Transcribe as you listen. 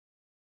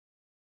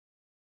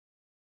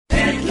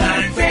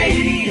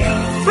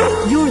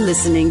You're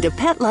listening to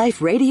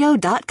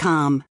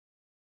PetLifeRadio.com.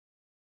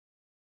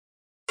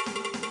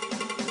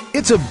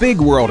 It's a big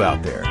world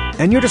out there,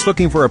 and you're just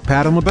looking for a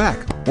pat on the back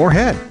or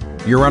head.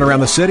 You run around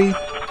the city,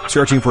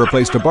 searching for a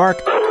place to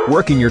bark,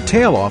 working your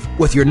tail off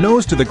with your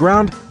nose to the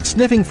ground,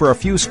 sniffing for a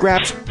few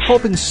scraps,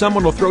 hoping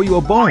someone will throw you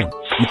a bone.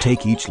 You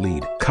take each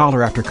lead,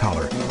 collar after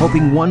collar,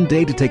 hoping one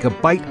day to take a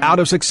bite out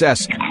of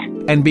success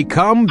and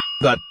become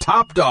the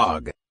top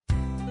dog.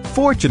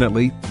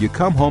 Fortunately, you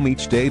come home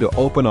each day to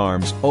open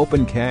arms,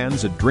 open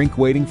cans, a drink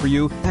waiting for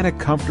you, and a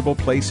comfortable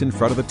place in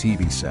front of the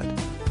TV set.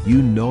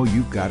 You know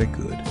you've got it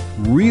good,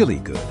 really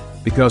good,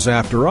 because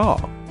after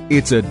all,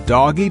 it's a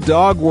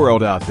doggy-dog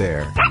world out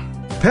there.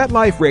 Pet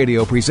Life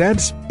Radio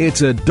presents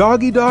It's a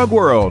Doggy Dog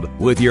World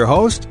with your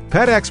host,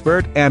 pet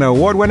expert, and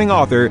award-winning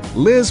author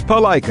Liz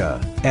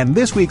Palaika, and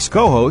this week's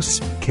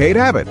co-hosts Kate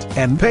Abbott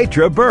and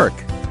Petra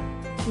Burke.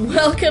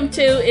 Welcome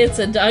to It's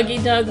a Doggy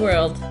Dog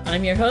World.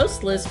 I'm your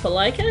host, Liz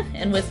Palaika,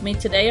 and with me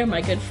today are my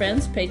good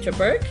friends, Petra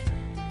Burke.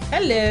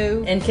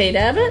 Hello. And Kate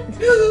Abbott.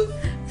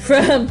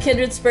 From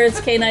Kindred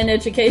Spirits Canine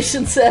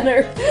Education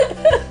Center.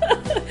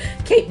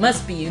 Kate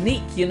must be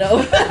unique, you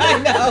know. I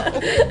know.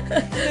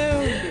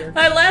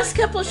 Our last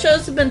couple of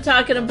shows have been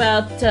talking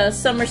about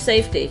summer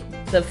safety.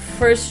 The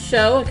first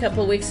show, a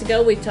couple of weeks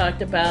ago, we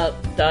talked about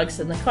dogs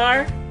in the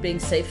car, being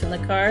safe in the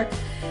car.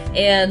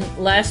 And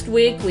last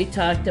week we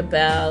talked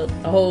about,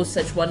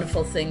 such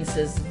wonderful things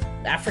as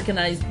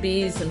Africanized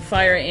bees and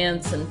fire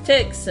ants and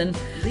ticks and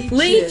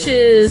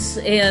leeches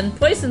and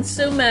poison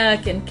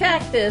sumac and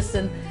cactus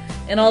and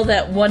all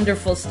that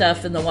wonderful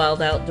stuff in the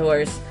wild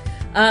outdoors.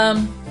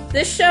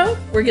 This show,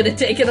 we're going to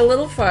take it a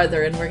little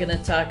farther, and we're going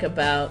to talk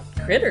about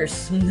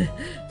critters.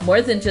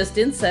 More than just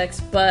insects,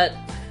 but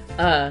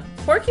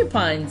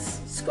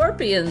porcupines,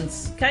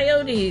 scorpions,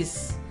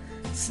 coyotes,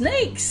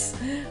 snakes,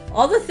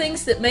 all the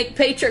things that make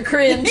Petra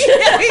cringe.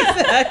 Yeah,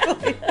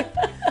 exactly.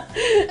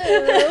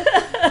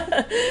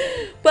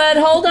 But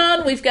hold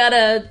on, we've got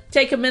to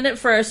take a minute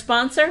for our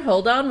sponsor.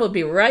 Hold on, we'll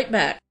be right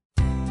back.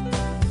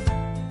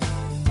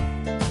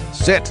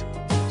 Sit.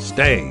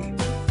 Stay.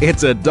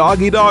 It's a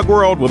Doggy Dog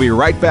World. We'll be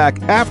right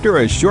back after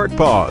a short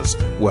pause.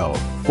 Well,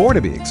 4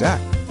 to be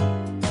exact.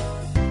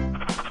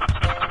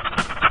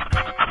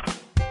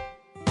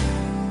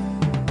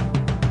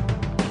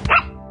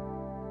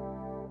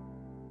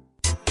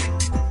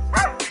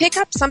 Pick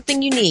up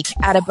something unique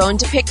at A Bone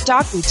to Pick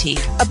Dog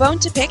Boutique. A Bone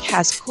to Pick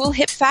has cool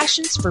hip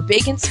fashions for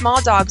big and small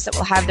dogs that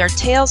will have their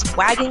tails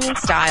wagging in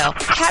style.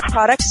 Cat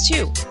products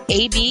too.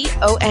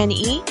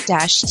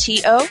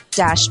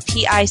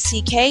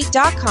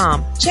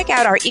 abone-to-pick.com. Check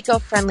out our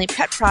eco-friendly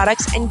pet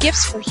products and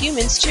gifts for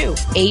humans too.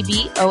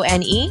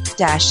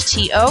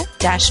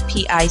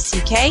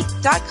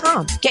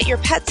 abone-to-pick.com. Get your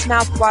pet's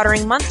mouth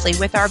watering monthly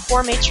with our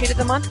Gourmet Treat of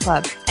the Month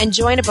Club. And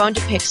join A Bone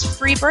to Pick's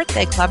free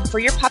birthday club for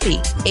your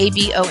puppy.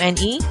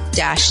 abone-to-pick.com.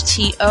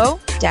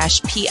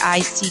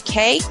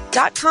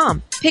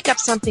 Pick up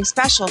something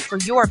special for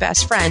your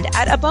best friend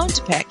at A Bone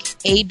to Pick.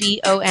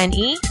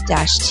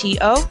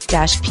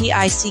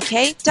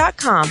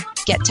 abone-to-pick.com.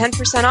 Get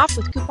 10% off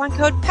with coupon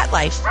code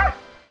PETLIFE.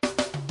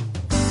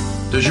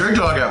 Does your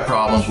dog have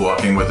problems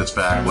walking with its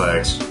back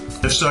legs?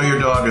 If so, your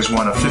dog is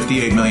one of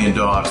 58 million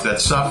dogs that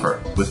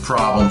suffer with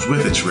problems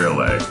with its rear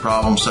leg.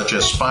 Problems such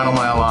as spinal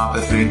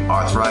myelopathy,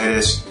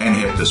 arthritis, and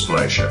hip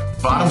dysplasia.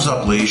 Bottoms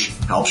Up Leash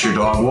helps your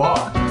dog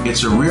walk.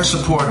 It's a rear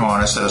support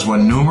harness that has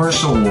won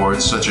numerous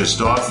awards such as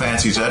Dog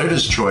Fancy's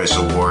Editor's Choice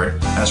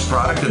Award as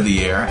Product of the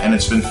Year, and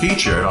it's been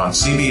featured on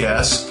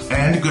CBS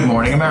and Good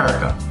Morning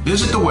America.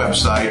 Visit the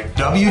website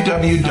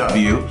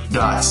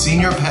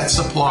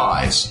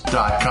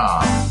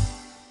www.seniorpetsupplies.com.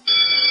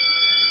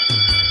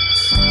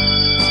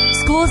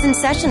 School's in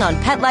session on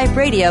Pet Life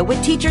Radio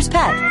with Teacher's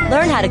Pet.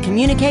 Learn how to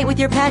communicate with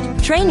your pet,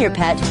 train your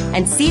pet,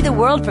 and see the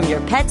world from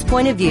your pet's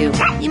point of view.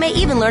 You may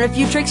even learn a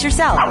few tricks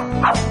yourself.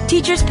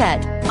 Teacher's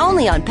Pet,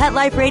 only on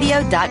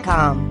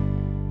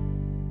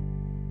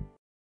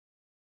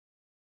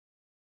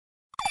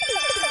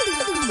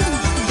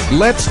PetLifeRadio.com.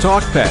 Let's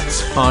talk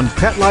pets on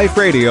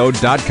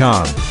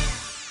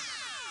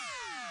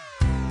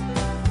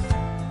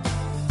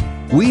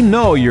PetLifeRadio.com. We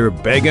know you're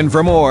begging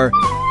for more.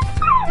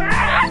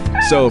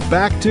 So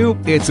back to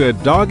It's a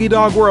Doggy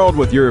Dog World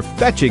with your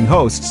fetching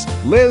hosts,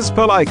 Liz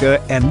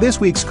Palaika, and this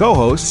week's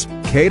co-hosts,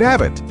 Kate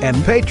Abbott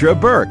and Petra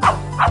Burke.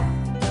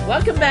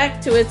 Welcome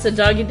back to It's a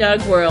Doggy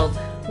Dog World.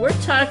 We're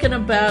talking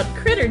about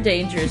critter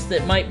dangers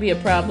that might be a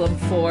problem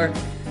for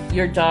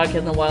your dog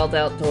in the wild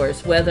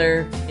outdoors,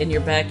 whether in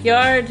your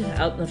backyard,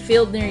 out in the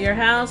field near your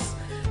house,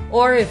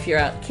 or if you're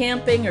out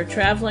camping or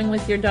traveling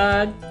with your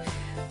dog.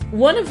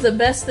 One of the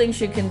best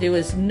things you can do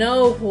is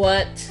know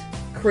what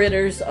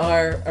critters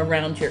are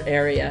around your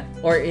area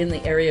or in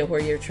the area where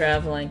you're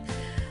traveling.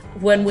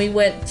 When we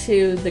went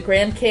to the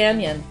Grand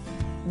Canyon,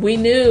 we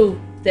knew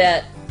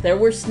that there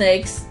were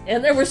snakes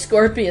and there were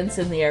scorpions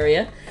in the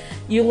area.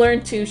 You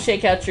learn to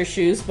shake out your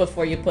shoes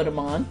before you put them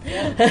on.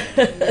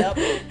 Yep.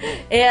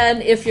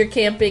 And if you're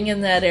camping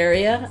in that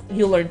area,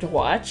 you learn to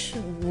watch.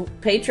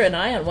 Petra and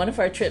I, on one of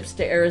our trips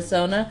to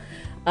Arizona,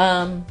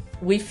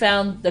 we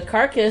found the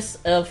carcass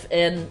of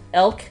an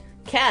elk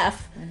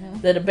calf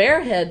that a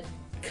bear had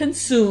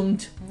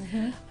consumed.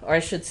 Or I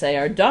should say,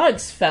 our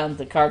dogs found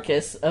the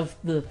carcass of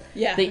the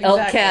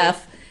elk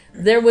calf.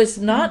 There was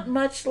not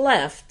much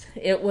left.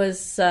 It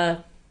was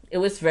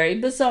very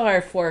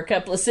bizarre for a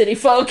couple of city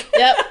folk.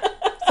 Yep.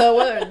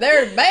 So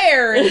there's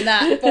bear in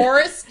that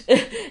forest.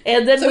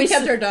 And then we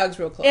kept our dogs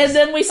real close. And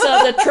then we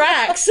saw the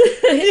tracks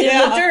in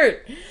the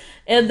dirt.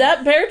 And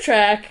that bear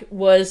track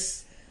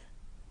was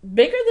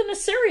bigger than a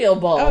cereal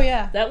bowl. Oh,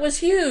 yeah. That was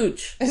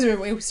huge.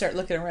 We start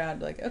looking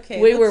around like,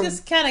 okay, let's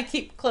just kind of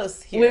keep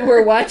close here. We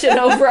were watching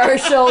over our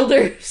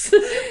shoulders.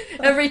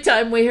 Every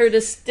time we heard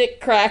a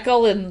stick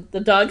crackle and the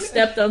dog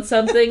stepped on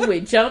something, we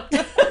jumped.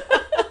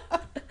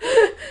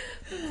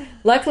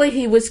 Luckily,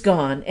 he was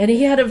gone, and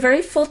he had a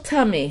very full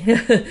tummy.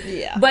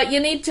 Yeah. But you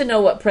need to know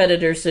what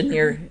predators in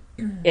your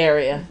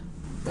area.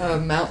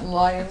 Mountain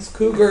lions,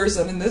 cougars,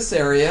 and in this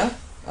area,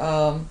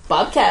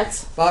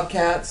 Bobcats.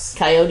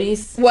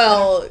 Coyotes.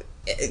 Well,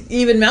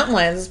 even mountain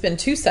lions, there's been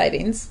 2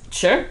 sightings.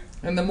 Sure.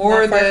 And the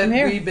more Not far that from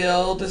here. we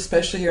build,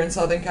 especially here in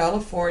Southern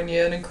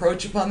California, and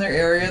encroach upon their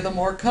area, the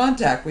more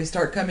contact we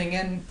start coming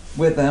in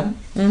with them.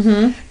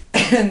 Mm-hmm.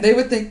 And they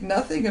would think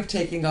nothing of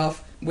taking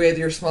off with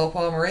your small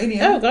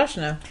Pomeranian. Oh, gosh,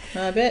 no.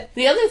 I bet.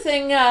 The other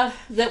thing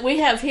that we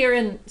have here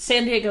in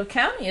San Diego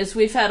County is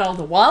we've had all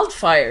the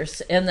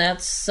wildfires, and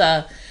that's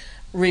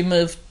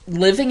removed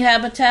living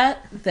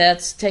habitat.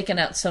 That's taken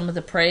out some of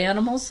the prey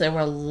animals. There were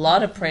a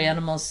lot of prey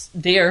animals,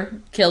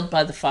 deer, killed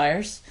by the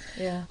fires.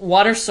 Yeah.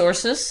 Water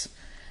sources.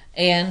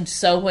 And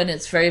so when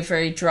it's very,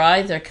 very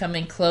dry, they're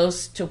coming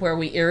close to where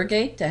we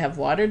irrigate to have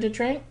water to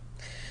drink.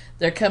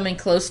 They're coming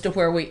close to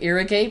where we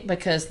irrigate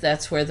because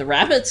that's where the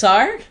rabbits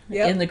are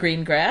in the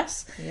green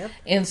grass. Yep.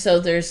 And so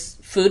there's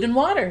food and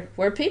water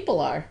where people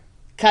are.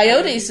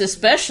 Coyotes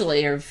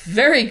especially are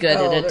very good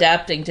at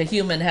adapting to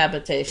human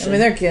habitation. I mean,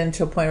 they're getting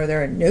to a point where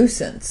they're a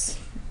nuisance.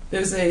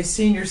 There's a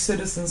senior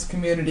citizens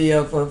community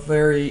of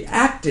very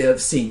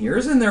active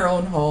seniors in their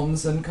own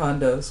homes and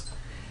condos,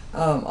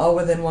 all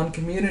within one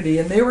community,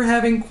 and they were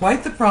having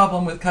quite the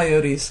problem with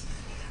coyotes.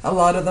 A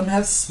lot of them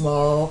have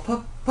small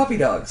puppy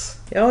dogs.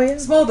 Oh, yeah.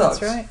 Small dogs.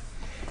 That's right.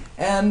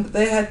 And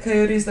they had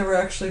coyotes that were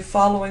actually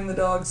following the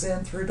dogs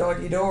in through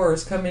doggy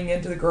doors, coming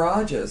into the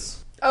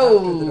garages. After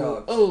the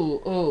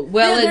dogs.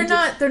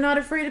 Well, They're not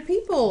afraid of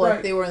people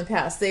like they were in the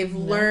past. They've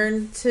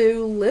learned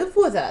to live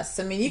with us.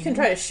 I mean, you can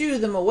try to shoo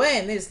them away,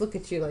 and they just look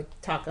at you like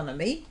talking to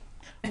me.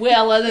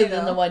 well, other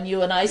than the one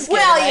you and I scared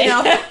Well, away. you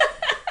know,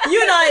 you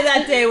and I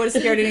that day would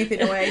have scared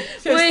anything away.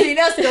 Should have seen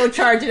us go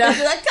charging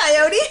after that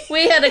coyote.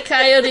 We had a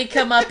coyote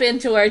come up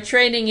into our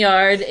training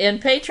yard, and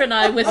Petra and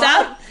I,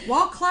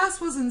 While class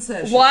was in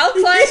session. while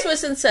class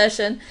was in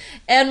session,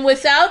 and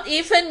without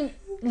even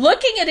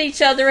looking at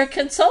each other and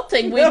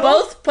consulting, we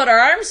both put our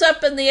arms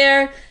up in the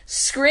air,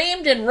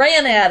 screamed, and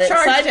ran at it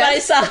Charged side by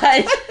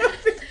side.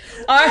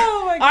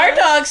 Our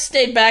dogs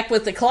stayed back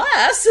with the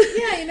class.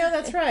 Yeah, you know,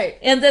 that's right.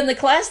 And then the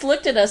class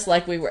looked at us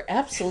like we were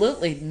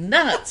absolutely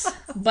nuts.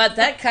 But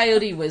that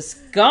coyote was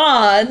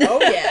gone. Oh,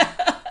 yeah.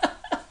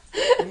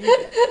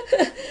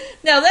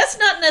 Now, that's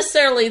not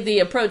necessarily the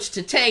approach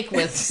to take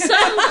with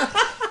some...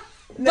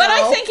 But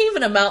I think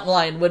even a mountain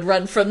lion would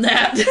run from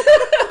that.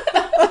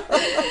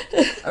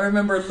 I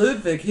remember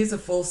Ludwig, he's a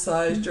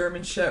full-size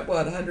German Shepherd,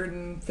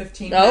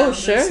 115 Oh, pounds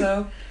sure.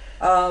 or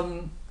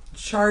so,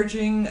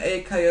 charging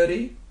a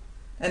coyote,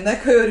 and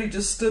that coyote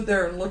just stood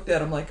there and looked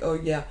at him like, oh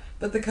yeah,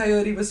 but the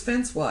coyote was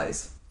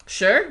fence-wise.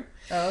 Sure.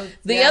 Oh,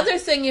 The other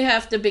thing you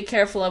have to be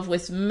careful of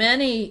with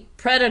many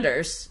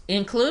predators,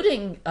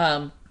 including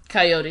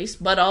coyotes,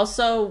 but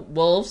also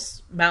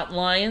wolves, mountain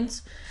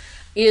lions,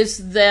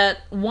 is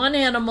that one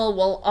animal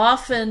will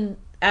often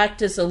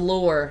act as a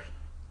lure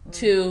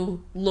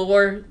to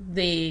lure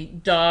the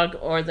dog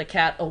or the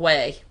cat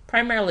away,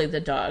 primarily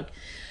the dog.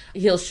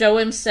 He'll show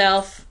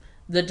himself,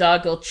 the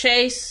dog will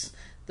chase,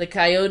 the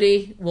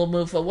coyote will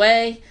move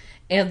away,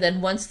 and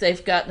then once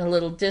they've gotten a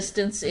little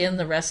distance in,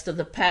 the rest of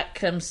the pack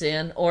comes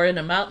in, or in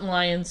a mountain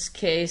lion's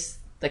case,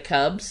 the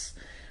cubs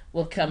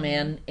will come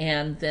in,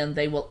 and then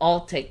they will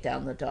all take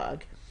down the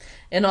dog.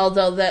 And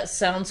although that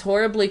sounds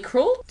horribly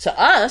cruel to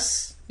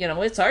us, you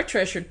know, it's our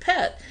treasured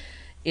pet,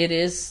 it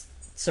is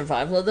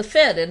survival of the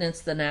fit, and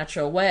it's the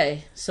natural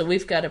way. So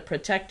we've got to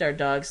protect our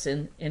dogs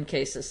in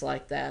cases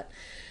like that.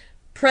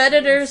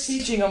 Predators...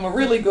 Teaching them a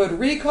really good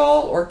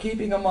recall or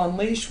keeping them on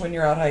leash when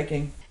you're out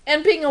hiking.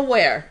 And being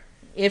aware.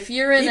 If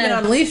you're in Even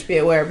on leash, be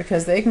aware,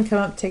 because they can come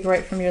up, take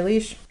right from your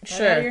leash.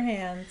 Sure. Right out of your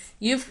hands.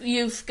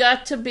 You've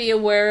got to be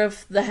aware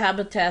of the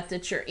habitat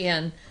that you're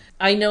in.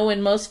 I know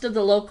in most of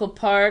the local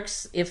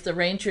parks, if the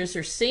rangers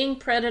are seeing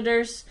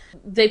predators,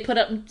 they put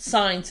up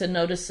signs and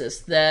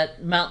notices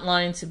that mountain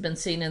lions have been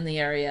seen in the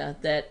area,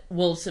 that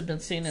wolves have been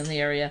seen in the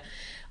area.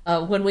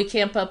 When we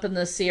camp up in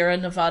the Sierra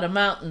Nevada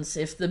mountains,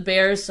 if the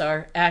bears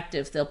are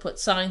active, they'll put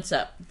signs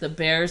up. The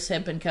bears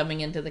have been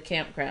coming into the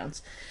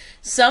campgrounds.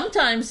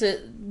 Sometimes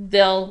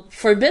they'll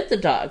forbid the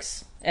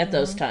dogs at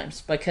those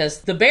times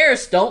because the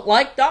bears don't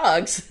like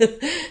dogs.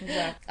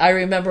 I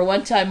remember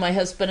one time my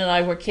husband and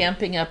I were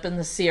camping up in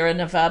the Sierra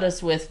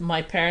Nevadas with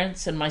my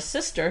parents and my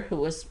sister, who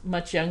was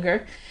much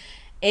younger,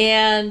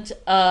 and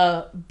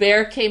a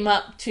bear came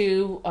up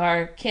to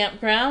our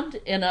campground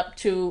and up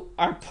to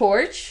our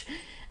porch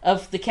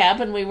of the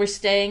cabin we were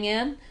staying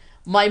in.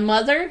 My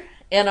mother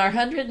and our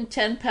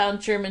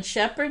 110-pound German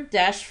Shepherd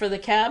dashed for the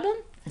cabin,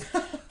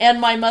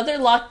 and my mother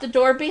locked the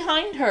door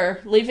behind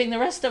her, leaving the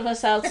rest of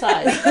us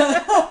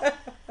outside.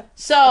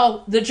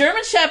 So the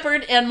German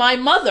Shepherd and my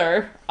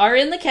mother are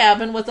in the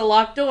cabin with a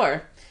locked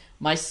door.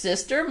 My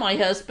sister, my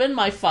husband,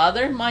 my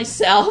father,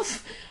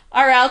 myself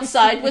are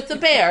outside with the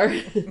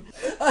bear.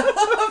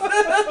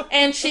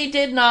 And she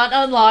did not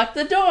unlock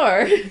the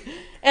door.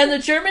 And the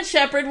German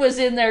Shepherd was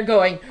in there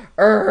going,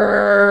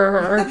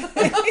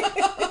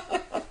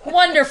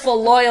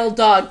 wonderful, loyal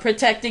dog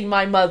protecting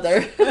my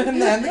mother.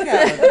 And then the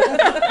cabin.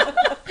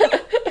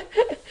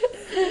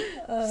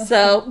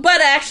 So,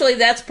 but actually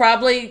that's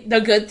probably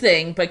the good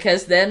thing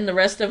because then the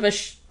rest of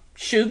us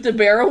shooed the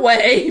bear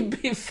away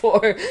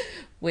before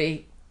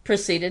we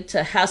proceeded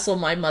to hassle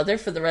my mother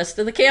for the rest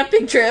of the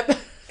camping trip.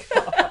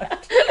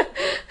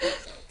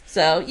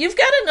 So you've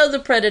got to know the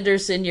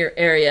predators in your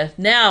area.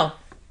 Now,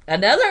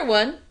 another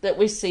one that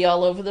we see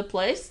all over the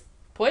place,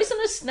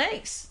 poisonous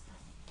snakes.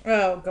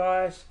 Oh,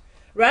 gosh.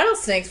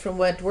 Rattlesnakes, from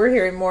what we're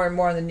hearing more and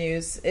more in the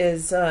news,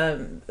 is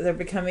they're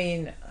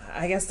becoming,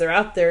 I guess they're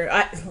out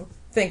there.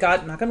 Thank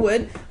God, knock on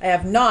wood, I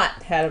have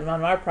not had them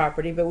on our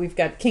property, but we've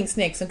got king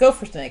snakes and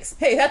gopher snakes.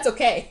 Hey, that's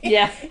okay.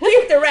 Yeah.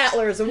 Keep the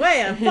rattlers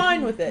away. I'm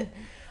fine with it.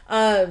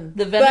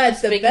 The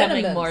venom's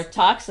becoming more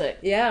toxic.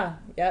 Yeah,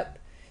 yep.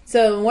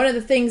 So one of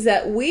the things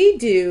that we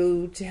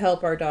do to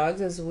help our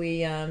dogs is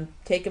we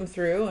take them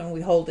through, and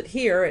we hold it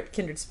here at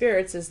Kindred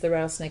Spirits, is the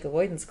Rattlesnake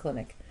Avoidance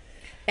Clinic.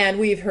 And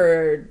we've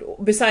heard,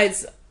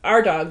 besides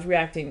our dogs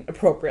reacting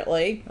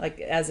appropriately, like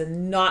as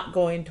in not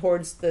going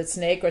towards the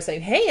snake or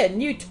saying, hey, a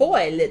new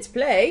toy, let's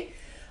play.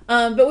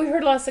 But we've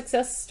heard a lot of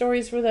success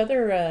stories where the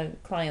other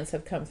clients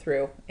have come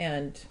through.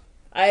 And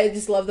I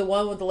just love the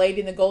one with the lady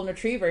in the golden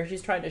retriever.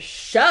 She's trying to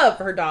shove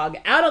her dog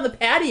out on the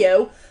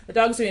patio. The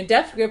dog's doing a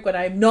death grip when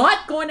I'm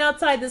not going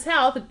outside this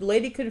house. The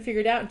lady couldn't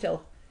figure it out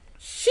until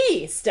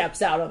she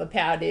steps out on the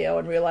patio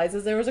and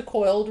realizes there was a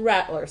coiled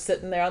rattler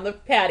sitting there on the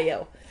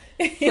patio.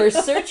 For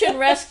search and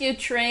rescue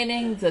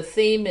training, the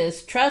theme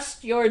is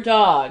trust your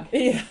dog.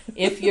 Yeah.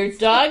 If your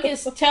dog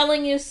is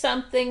telling you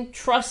something,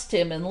 trust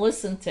him and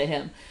listen to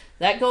him.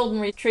 That golden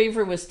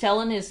retriever was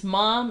telling his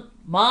mom,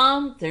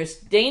 there's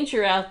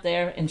danger out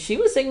there, and she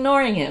was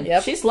ignoring him.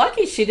 Yep. She's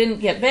lucky she didn't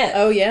get bit.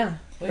 Oh, yeah.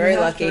 Very you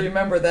have lucky. to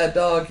remember that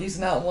dog. He's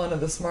not one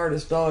of the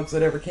smartest dogs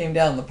that ever came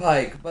down the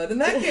pike. But in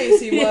that case,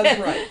 he was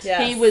right.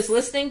 Yes. He was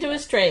listening to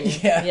his training.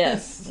 Yeah.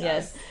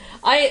 Yes.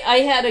 I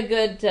had a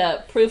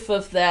good proof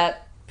of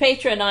that.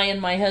 Petra and I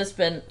and my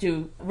husband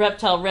do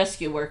reptile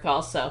rescue work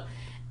also.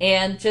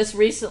 And just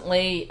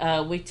recently,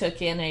 we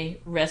took in a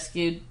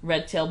rescued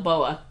red-tailed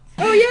boa.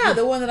 Oh, yeah,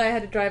 the one that I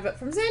had to drive up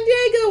from San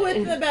Diego with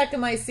in the back of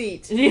my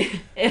seat.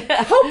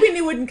 Hoping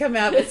he wouldn't come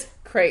out of his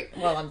crate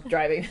while I'm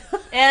driving.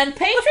 And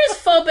Petra's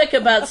phobic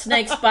about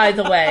snakes, by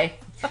the way.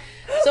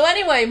 So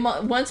anyway,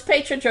 once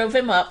Petra drove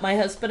him up, my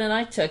husband and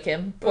I took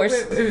him. Wait,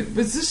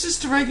 was this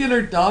just a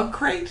regular dog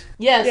crate?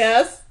 Yes.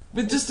 Yes.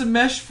 With just a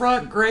mesh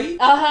front grate?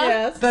 Uh-huh.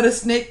 Yes. That a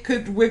snake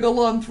could wiggle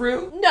on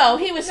through? No,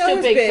 he was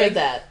too big for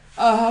that.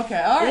 Oh, okay.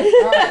 All right.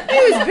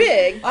 He was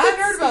big. I hadn't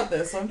heard about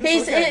this. I'm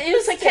just It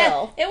was a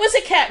cat. It was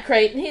a cat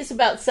crate, and he's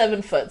about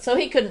 7 foot, so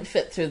he couldn't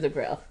fit through the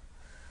grill.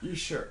 You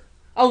sure?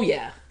 Oh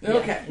yeah.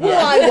 Okay.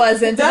 Well, I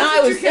wasn't. That's and I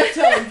what was. you kept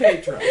telling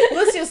Petra.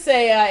 Let's just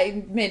say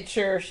I made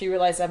sure she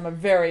realized I'm a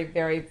very,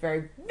 very,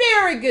 very,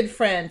 very good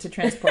friend to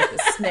transport the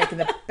snake in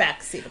the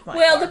back seat of my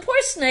Well, car. the poor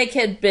snake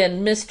had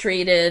been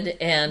mistreated,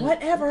 and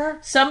Whatever.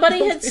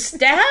 somebody had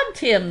stabbed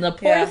him. The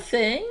poor Yeah.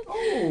 thing.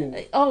 Oh.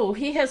 Oh,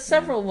 he has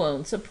several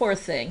wounds. The poor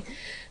thing.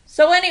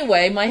 So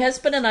anyway, my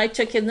husband and I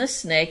took in this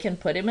snake and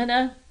put him in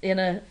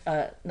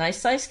a nice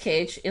sized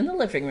cage in the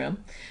living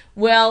room.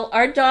 Well,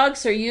 our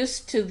dogs are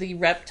used to the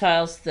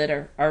reptiles that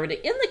are already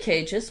in the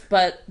cages,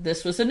 but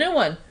this was a new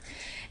one.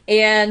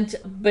 And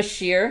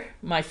Bashir,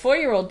 my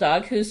 4-year-old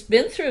dog, who's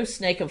been through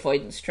snake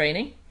avoidance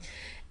training,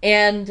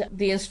 and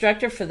the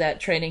instructor for that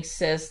training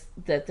says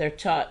that they're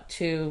taught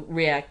to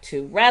react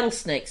to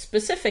rattlesnakes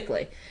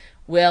specifically.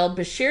 Well,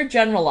 Bashir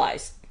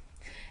generalized.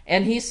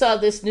 And he saw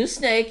this new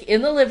snake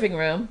in the living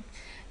room,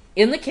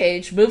 in the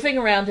cage, moving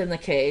around in the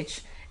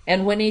cage.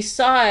 And when he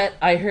saw it,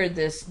 I heard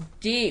this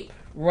deep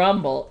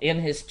rumble in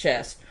his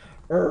chest.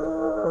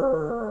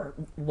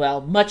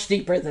 Well, much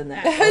deeper than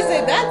that. I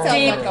said, that sounds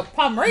Deep. like a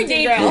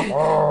Pomeranian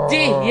growl.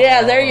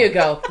 Yeah, there you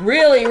go.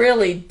 Really,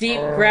 really deep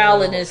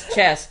growl in his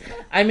chest.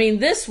 I mean,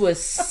 this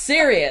was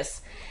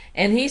serious.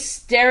 And he's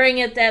staring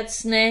at that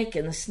snake,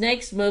 and the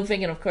snake's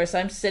moving, and of course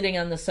I'm sitting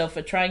on the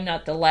sofa trying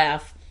not to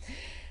laugh.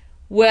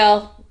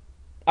 Well,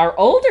 our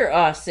older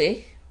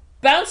Aussie,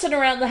 bouncing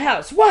around the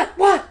house. What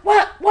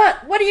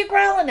are you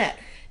growling at?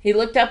 He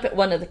looked up at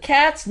one of the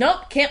cats.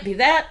 Nope, can't be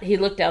that. He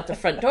looked out the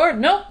front door.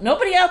 Nope,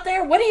 nobody out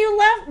there. What are you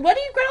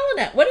growling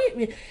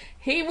at?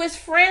 He was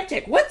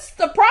frantic. What's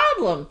the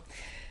problem?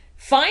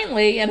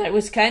 Finally, and I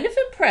was kind of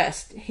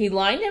impressed, he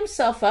lined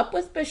himself up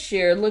with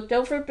Bashir, looked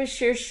over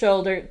Bashir's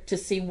shoulder to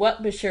see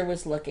what Bashir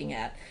was looking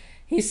at.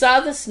 He saw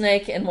the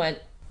snake and went,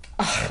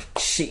 "Oh,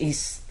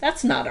 jeez,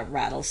 that's not a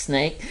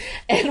rattlesnake,"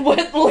 and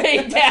went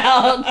lay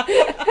down.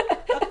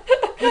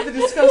 With a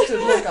disgusted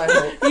look, I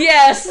hope.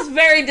 Yes,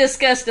 very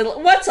disgusted.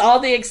 What's all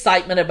the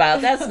excitement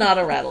about? That's not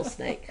a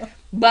rattlesnake.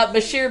 But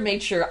Bashir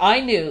made sure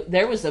I knew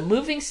there was a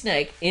moving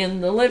snake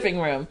in the living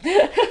room.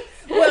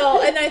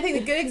 Well, and I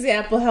think a good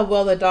example how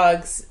well the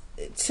dogs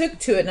took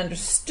to it and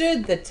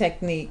understood the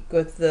technique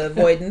with the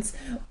avoidance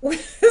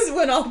was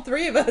when all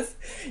three of us,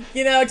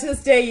 to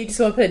this day, you just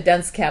want to put a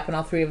dunce cap and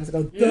all three of us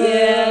go, duh.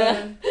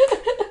 Yeah.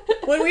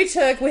 When we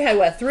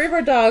had, three of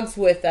our dogs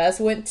with us,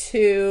 went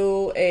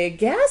to a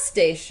gas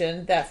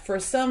station that for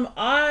some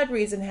odd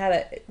reason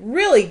it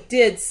really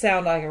did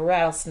sound like a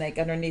rattlesnake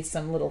underneath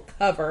some little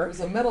cover. It was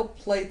a metal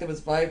plate that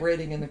was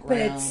vibrating in the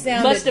ground.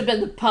 Must have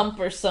been the pump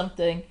or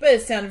something. But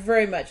it sounded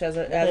very much as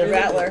a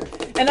rattler.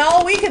 And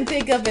all we can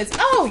think of is,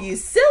 oh, you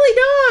silly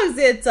dogs,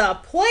 it's a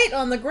plate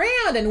on the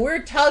ground, and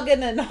we're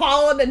tugging and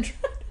hauling and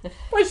trying to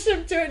push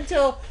him to it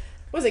until,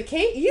 was it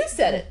Kate? You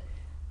said it.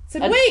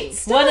 Said, wait,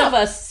 stop. One of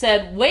us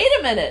said, wait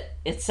a minute,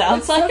 it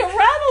sounds like a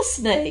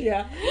rattlesnake.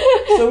 Yeah.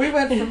 So we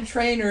went from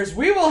trainers,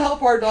 we will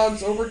help our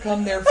dogs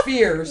overcome their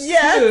fears,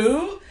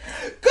 to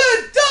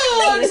good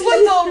dogs,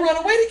 let's all run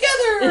away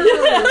together.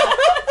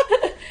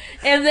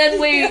 And then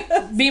we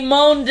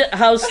bemoaned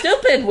how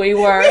stupid we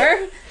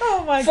were.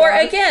 Oh my God. For,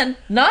 again,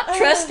 not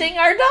trusting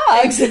our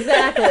dogs.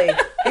 Exactly.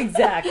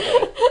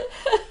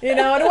 And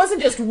it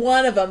wasn't just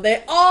one of them.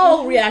 They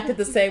all reacted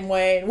the same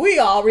way, and we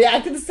all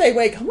reacted the same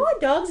way. Come on,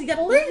 dogs, you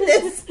gotta learn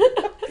this.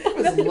 It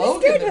was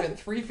Logan had been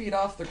 3 feet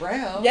off the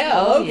ground. Yeah,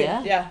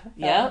 Logan.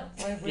 Yeah.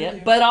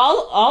 But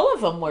all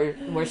of them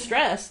were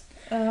stressed.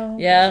 Oh,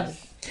 yeah.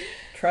 Gosh.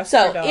 Trust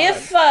your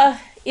dog.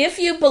 If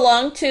you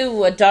belong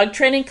to a dog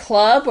training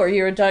club or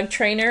you're a dog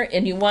trainer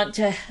and you want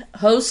to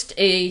host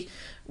a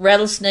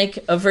rattlesnake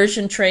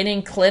aversion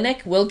training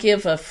clinic, we'll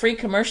give a free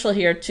commercial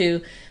here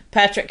to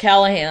Patrick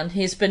Callahan.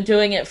 He's been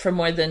doing it for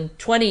more than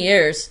 20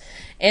 years,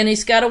 and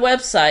he's got a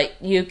website.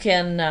 You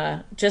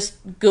can just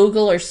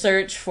Google or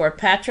search for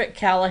Patrick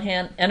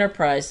Callahan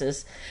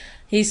Enterprises.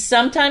 He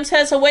sometimes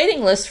has a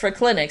waiting list for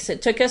clinics.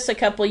 It took us a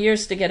couple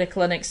years to get a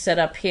clinic set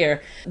up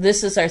here.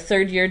 This is our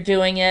 3rd year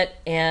doing it,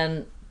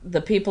 and the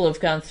people who've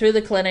gone through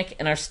the clinic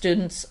and our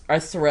students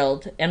are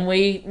thrilled. And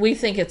we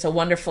think it's a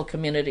wonderful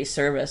community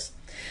service.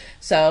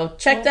 So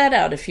check that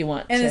out if you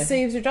want and to. And it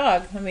saves your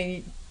dog. I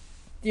mean,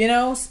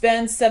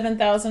 spend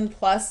 $7,000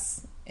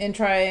 plus in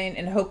trying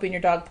and hoping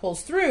your dog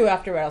pulls through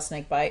after a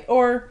rattlesnake bite,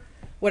 or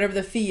whatever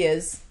the fee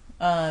is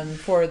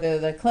for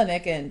the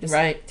clinic, and just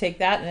take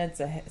that, and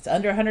it's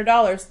under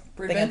 $100.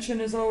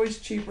 Prevention is always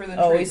cheaper than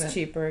always treatment.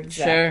 Cheaper,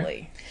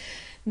 exactly. Sure.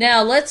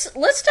 Now let's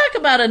talk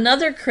about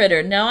another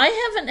critter. Now I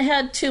haven't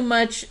had too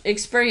much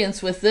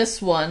experience with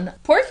this one.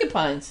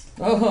 Porcupines.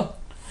 Oh,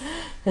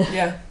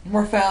 yeah,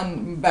 more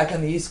found back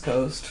on the East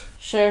Coast.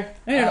 Sure.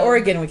 In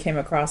Oregon, we came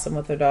across them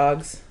with their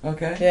dogs.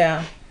 Okay.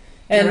 Yeah.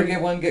 And did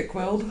ever get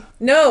quilled?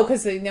 No,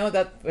 because they know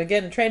that,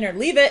 again, trainer,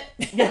 leave it.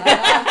 Man,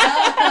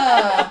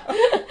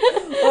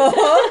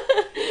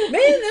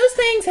 those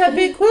things have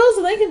big quills,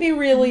 and they can be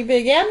really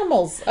big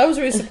animals. I was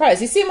really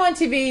surprised. You see them on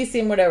TV, you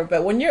see them whatever,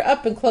 but when you're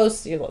up and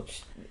close,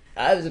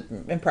 I was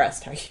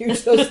impressed how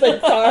huge those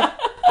things are.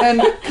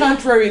 And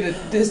contrary to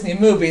Disney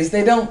movies,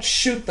 they don't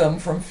shoot them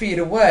from feet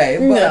away,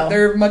 but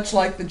they're much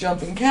like the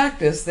jumping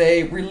cactus.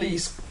 They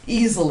release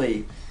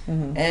easily.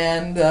 Mm-hmm.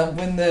 And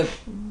when the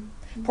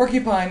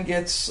porcupine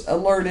gets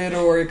alerted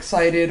or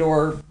excited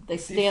or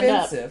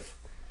defensive,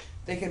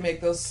 they can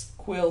make those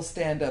quills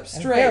stand up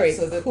straight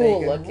so that they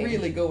can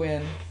really go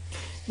in.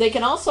 They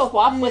can also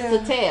whop with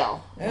the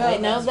tail. They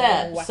know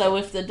that. So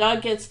if the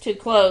dog gets too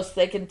close,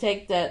 they can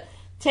take the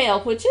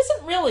tail, which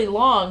isn't really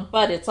long,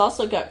 but it's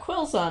also got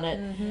quills on it,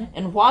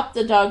 and whop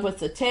the dog with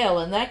the tail,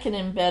 and that can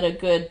embed a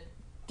good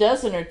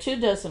dozen or 2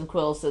 dozen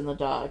quills in the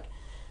dog.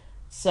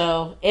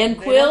 So, and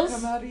quills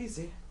don't come out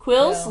easy.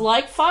 Quills,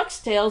 like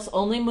foxtails,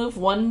 only move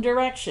one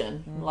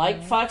direction. Mm-hmm.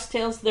 Like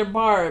foxtails, they're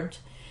barbed,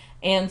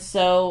 and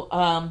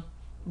so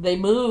they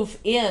move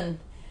in.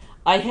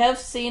 I have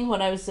seen,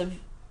 when I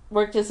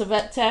worked as a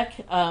vet tech,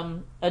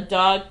 a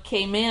dog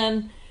came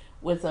in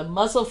with a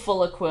muzzle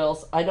full of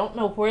quills. I don't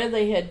know where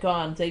they had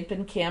gone. They'd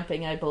been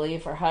camping, I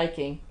believe, or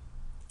hiking,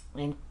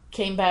 and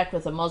came back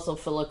with a muzzle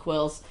full of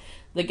quills.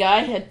 The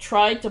guy had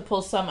tried to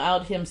pull some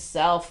out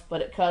himself,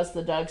 but it caused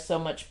the dog so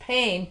much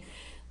pain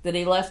that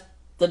he left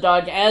the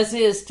dog as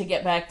is to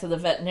get back to the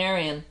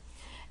veterinarian.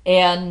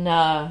 And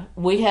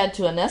we had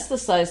to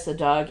anesthetize the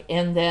dog,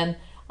 and then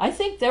I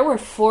think there were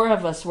 4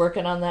 of us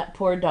working on that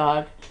poor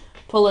dog,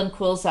 pulling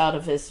quills out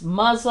of his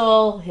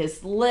muzzle,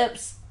 his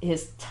lips,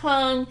 his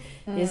tongue,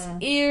 his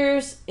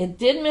ears. It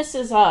did miss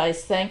his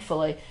eyes,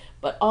 thankfully,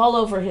 but all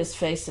over his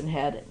face and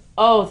head.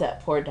 Oh,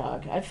 that poor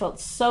dog. I felt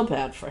so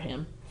bad for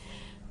him.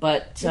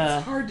 But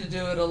It's hard to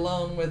do it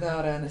alone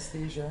without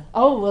anesthesia.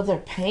 oh, well, they're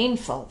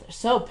painful. They're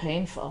so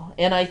painful.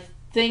 And I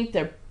think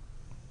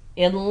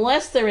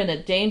unless they're in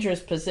a dangerous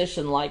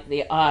position like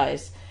the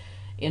eyes,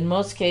 in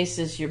most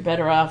cases you're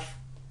better off.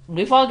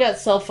 We've all got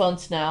cell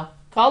phones now.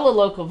 Call a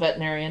local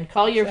veterinarian,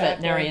 call your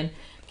veterinarian,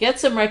 get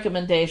some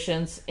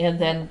recommendations, and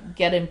then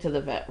get him to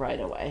the vet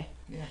right away.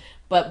 Yeah.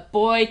 But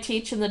boy,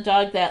 teaching the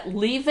dog that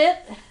leave it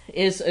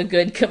is a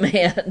good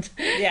command.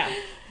 Yeah.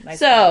 Nice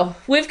So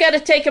we've got to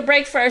take a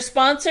break for our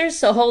sponsors,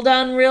 so hold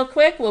on real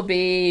quick. We'll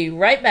be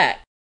right back.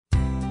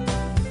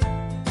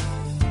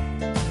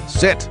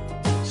 Sit.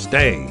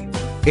 Stay.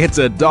 It's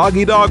a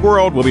doggy dog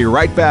world. We'll be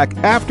right back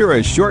after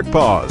a short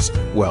pause.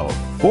 Well,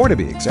 4 to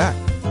be exact.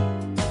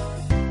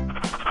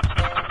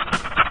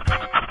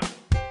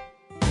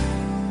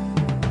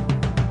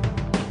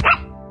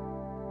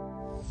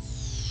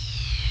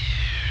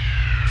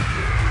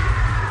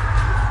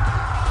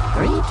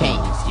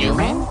 Greetings,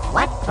 human.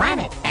 What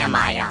planet am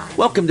I on?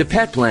 Welcome to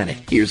Pet Planet.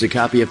 Here's a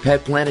copy of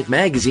Pet Planet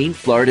Magazine,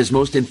 Florida's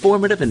most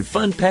informative and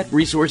fun pet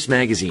resource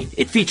magazine.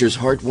 It features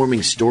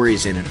heartwarming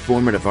stories and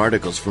informative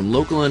articles from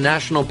local and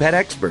national pet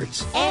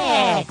experts.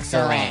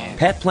 Excellent.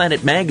 Pet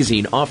Planet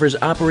Magazine offers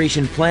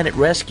Operation Planet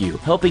Rescue,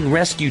 helping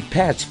rescued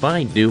pets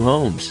find new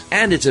homes.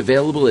 And it's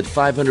available at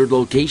 500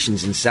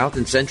 locations in South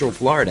and Central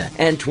Florida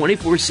and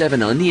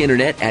 24/7 on the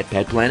internet at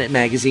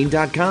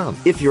petplanetmagazine.com.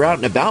 If you're out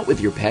and about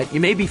with your pet, you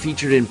may be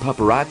featured in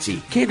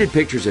paparazzi, candid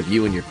pictures of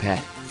you and your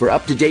pet. For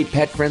up-to-date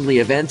pet-friendly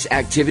events,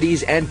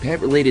 activities, and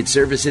pet-related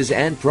services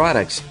and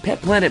products,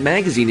 Pet Planet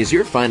Magazine is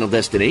your final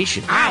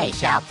destination. I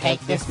shall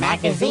take this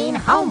magazine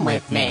home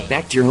with me.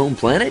 Back to your home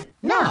planet?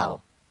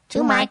 No,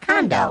 to my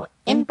condo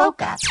in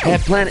Boca. Pet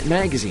Planet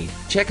Magazine.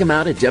 Check them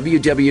out at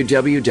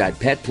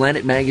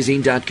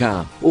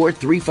www.petplanetmagazine.com or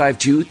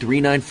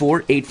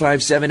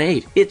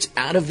 352-394-8578. It's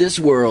out of this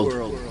world.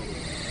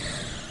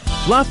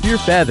 Fluff your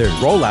feathers,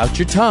 roll out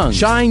your tongue,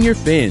 shine your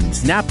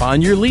fins, snap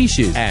on your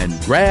leashes, and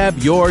grab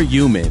your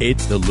human.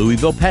 It's the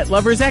Louisville Pet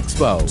Lovers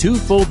Expo. 2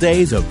 full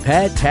days of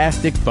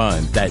pet-tastic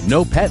fun that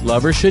no pet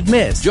lover should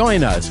miss.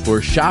 Join us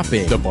for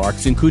shopping, the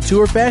Barks and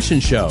Couture Fashion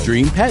Show,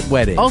 Dream Pet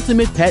Wedding,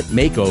 Ultimate Pet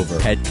Makeover,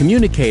 Pet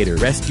Communicator,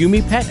 Rescue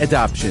Me Pet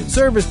Adoption,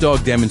 Service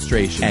Dog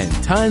Demonstration, and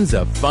tons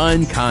of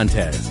fun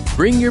contests.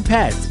 Bring your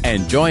pets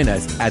and join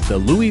us at the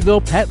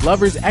Louisville Pet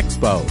Lovers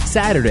Expo,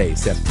 Saturday,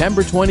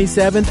 September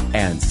 27th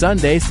and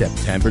Sunday, September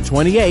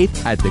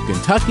 28th at the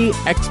Kentucky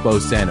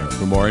Expo Center.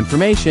 For more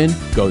information,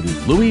 go to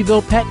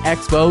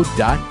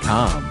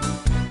LouisvillePetExpo.com.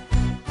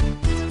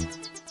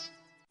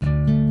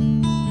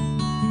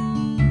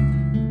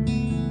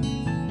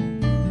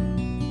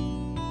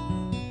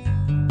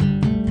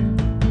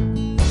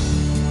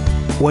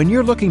 When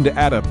you're looking to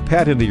add a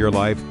pet into your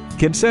life,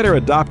 consider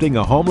adopting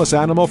a homeless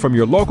animal from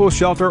your local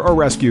shelter or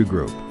rescue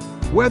group.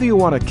 Whether you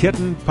want a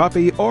kitten,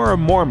 puppy, or a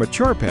more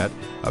mature pet,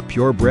 a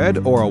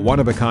purebred or a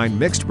one-of-a-kind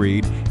mixed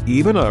breed,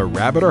 even a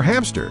rabbit or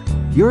hamster,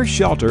 your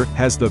shelter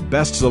has the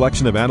best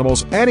selection of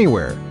animals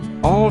anywhere,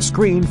 all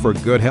screened for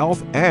good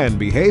health and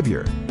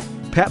behavior.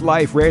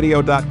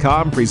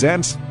 PetLifeRadio.com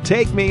presents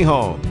Take Me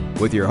Home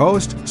with your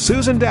host,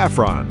 Susan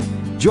Daffron.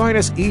 Join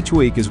us each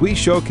week as we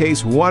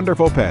showcase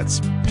wonderful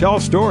pets, tell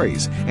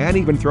stories, and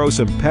even throw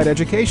some pet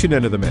education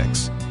into the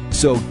mix.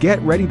 So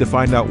get ready to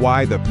find out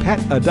why the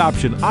pet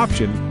adoption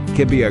option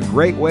can be a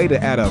great way to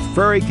add a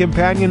furry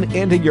companion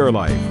into your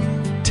life.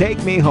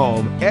 Take Me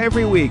Home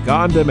every week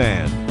on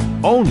demand,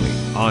 only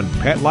on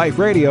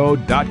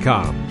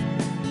PetLifeRadio.com.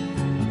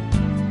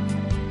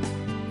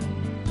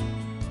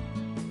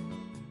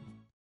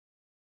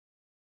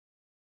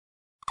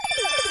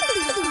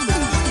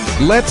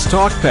 Let's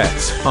Talk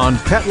Pets on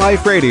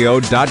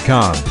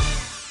PetLifeRadio.com.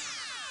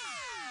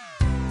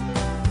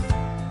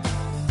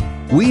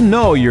 We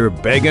know you're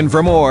begging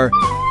for more.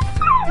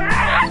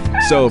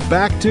 So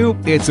back to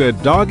It's a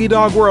Doggy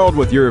Dog World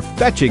with your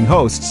fetching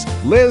hosts,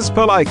 Liz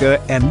Palika,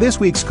 and this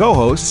week's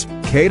co-hosts,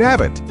 Kate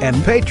Abbott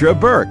and Petra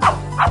Burke.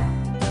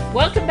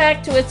 Welcome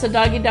back to It's a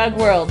Doggy Dog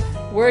World.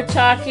 We're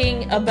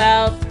talking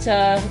about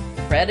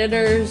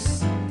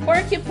predators,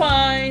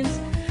 porcupines,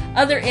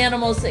 other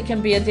animals that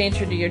can be a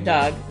danger to your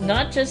dog,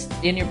 not just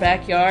in your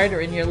backyard or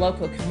in your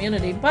local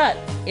community, but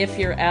if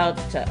you're out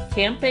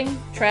camping,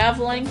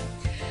 traveling.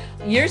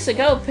 Years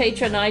ago,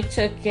 Petra and I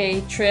took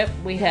a trip.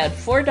 We had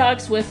 4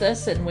 dogs with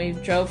us, and we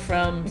drove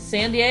from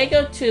San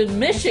Diego to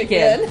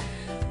Michigan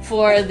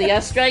for the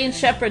Australian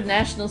Shepherd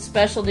National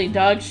Specialty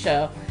Dog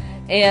Show.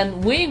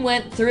 And we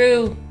went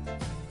through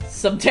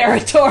some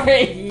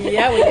territory.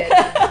 Yeah, we did.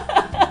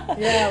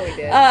 Yeah, we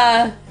did.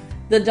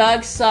 The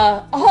dogs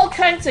saw all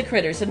kinds of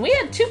critters, and we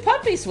had 2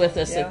 puppies with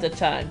us at the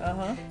time.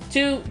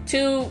 Two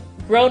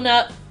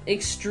grown-up,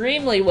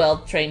 extremely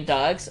well-trained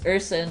dogs,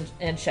 Ursa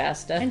and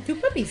Shasta. And 2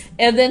 puppies.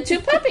 And then 2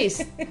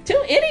 puppies.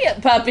 2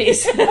 idiot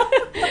puppies.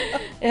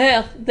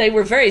 Yeah, they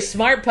were very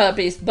smart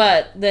puppies,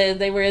 but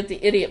they were at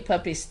the idiot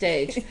puppy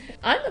stage.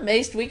 I'm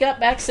amazed we got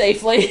back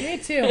safely. Me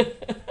too.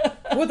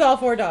 With all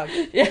 4 dogs.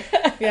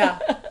 Yeah.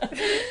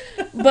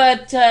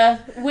 But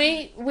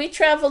we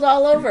traveled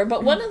all over.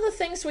 But one of the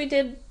things we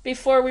did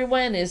before we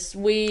went is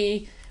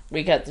we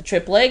We got the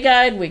AAA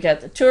guide, we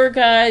got the tour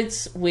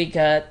guides, we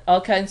got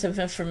all kinds of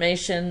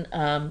information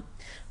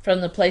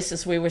from the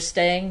places we were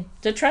staying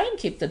to try and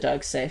keep the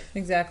dogs safe.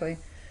 Exactly.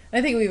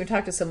 I think we even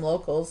talked to some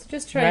locals,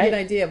 just trying to get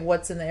an idea of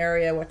what's in the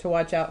area, what to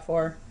watch out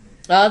for.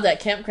 Oh,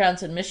 that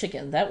campgrounds in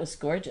Michigan, that was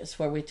gorgeous,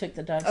 where we took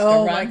the dogs to run.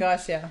 Oh my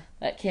gosh, yeah.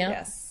 That camp?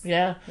 Yes.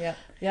 Yeah. Yeah.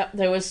 Yeah,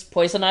 there was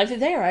poison ivy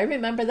there. I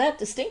remember that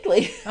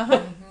distinctly.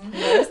 Yeah,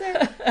 it was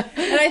there.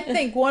 And I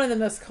think one of the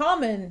most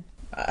common,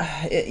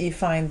 you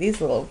find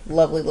these little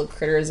lovely little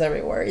critters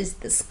everywhere, is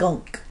the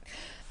skunk.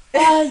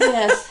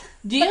 Yes.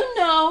 Do you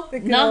know,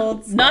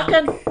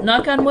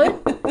 knock on wood,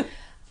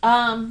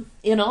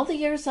 in all the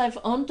years I've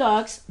owned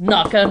dogs,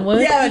 knock on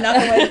wood. Yeah, knock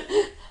on wood.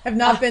 Have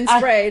not been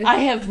sprayed. I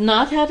have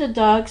not had a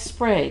dog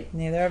sprayed.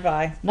 Neither have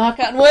I. Knock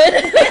on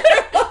wood.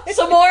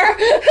 Some more.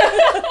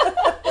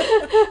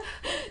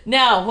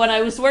 Now, when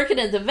I was working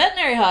at the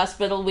veterinary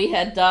hospital, we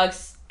had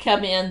dogs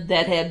come in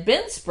that had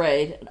been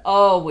sprayed.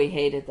 Oh, we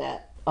hated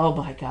that. Oh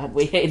my God,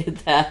 we hated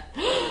that.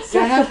 So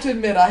I have to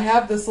admit, I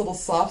have this little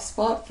soft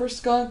spot for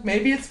skunk.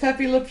 Maybe it's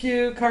Pepe Le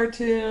Pew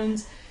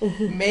cartoons.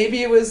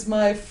 Maybe it was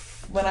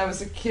when I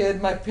was a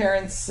kid, my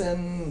parents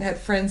had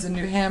friends in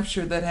New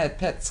Hampshire that had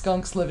pet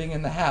skunks living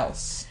in the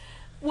house.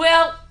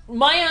 Well,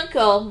 my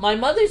uncle, my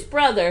mother's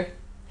brother,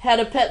 had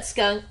a pet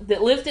skunk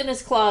that lived in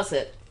his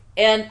closet.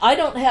 And I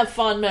don't have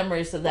fond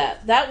memories of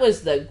that. That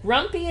was the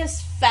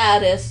grumpiest,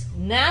 fattest,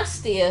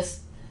 nastiest.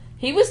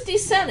 He was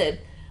descented,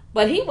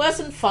 but he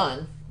wasn't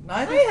fun.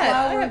 Neither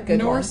flower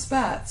nor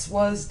spats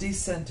was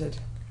descented.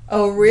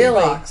 Oh,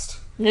 really? Deboxed.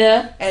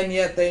 Yeah. And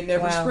yet they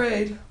never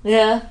sprayed.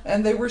 Yeah.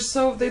 And they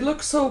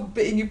look so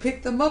big, and you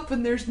pick them up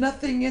and there's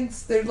nothing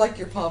they're like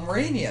your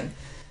Pomeranian.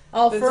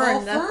 All fur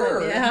and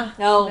nothing, yeah.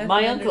 No,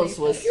 my uncle's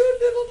was cute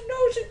little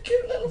nose and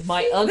cute little feet.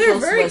 My uncle's They're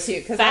very was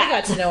cute because fat. I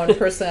got to know in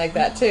person like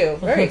that too.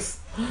 Very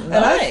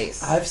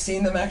nice. I've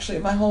seen them actually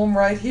at my home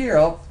right here,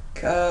 out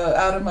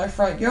in my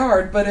front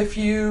yard. But if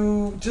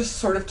you just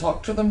sort of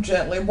talk to them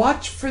gently,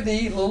 watch for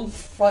the little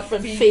front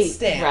feet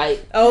stamp.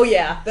 Right. Oh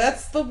yeah.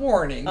 That's the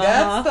warning.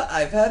 That's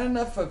I've had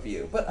enough of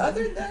you. But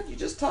other than that, you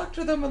just talk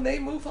to them and they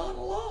move on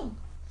along.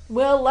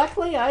 Well,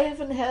 luckily I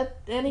haven't had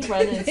any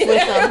run-ins with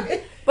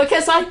them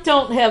because I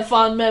don't have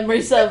fond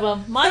memories of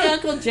them. My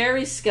Uncle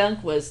Jerry's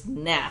skunk was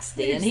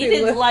nasty, and he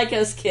didn't like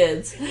us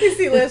kids. You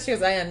see Liz, she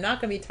goes, I am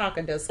not going to be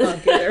talking to a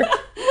skunk either.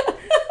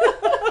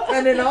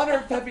 And in honor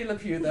of Pepe Le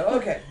Pew, though.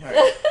 Okay. All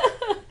right.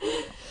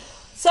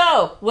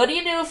 So, what do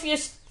you do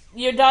if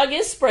your dog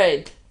is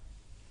sprayed?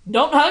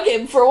 Don't hug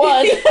him, for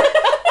one.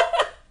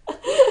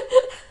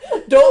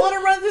 Don't let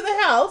him run through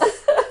the house.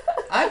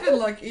 I've been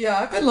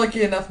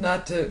lucky enough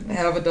not to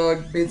have a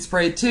dog being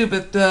sprayed too,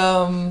 but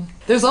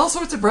there's all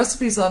sorts of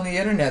recipes on the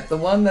internet. The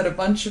one that a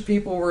bunch of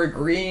people were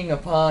agreeing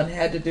upon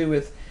had to do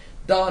with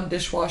Dawn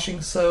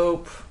dishwashing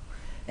soap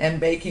and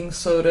baking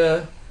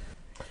soda.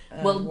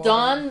 Well,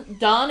 Dawn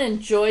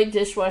and Joy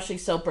dishwashing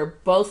soap are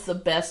both the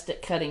best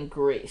at cutting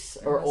grease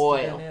or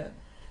oil.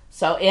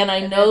 So, and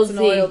I know it's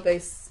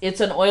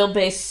an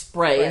oil-based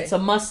spray. Right. It's a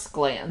musk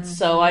gland. Mm-hmm.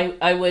 So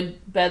I would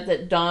bet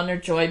that Dawn or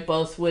Joy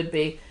both would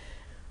be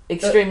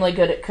extremely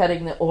good at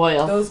cutting the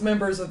oil. Those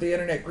members of the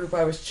internet group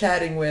I was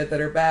chatting with that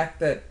are back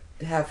that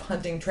have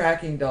hunting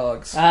tracking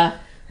dogs,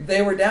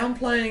 they were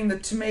downplaying the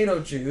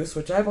tomato juice,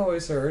 which I've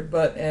always heard,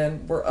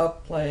 and were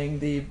upplaying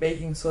the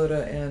baking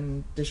soda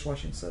and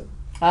dishwashing soap.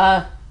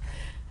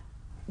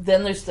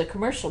 Then there's the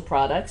commercial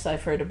products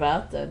I've heard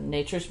about, the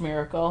Nature's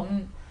Miracle.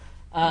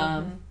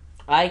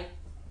 I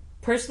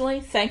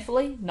personally,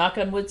 thankfully, knock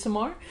on wood some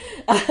more,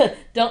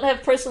 don't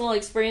have personal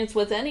experience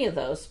with any of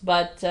those.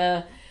 But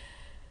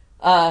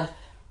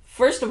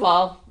first of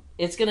all,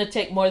 it's going to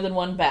take more than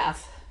one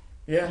bath.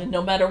 Yeah.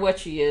 No matter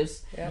what you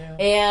use. Yeah.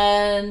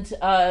 And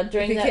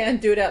during that... You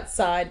can't do it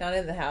outside, not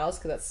in the house,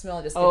 because that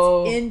smell just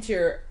gets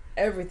into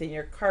everything,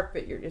 your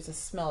carpet, the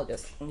smell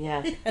just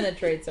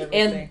penetrates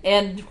everything.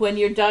 And when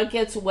your dog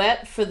gets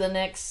wet for the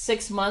next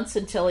 6 months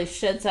until he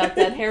sheds out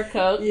that hair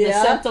coat, the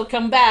scent will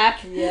come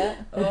back. Yeah.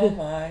 Oh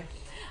my.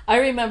 I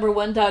remember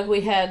one dog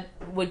we had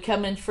would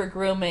come in for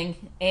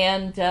grooming,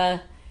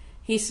 and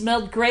he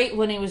smelled great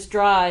when he was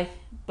dry,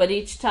 but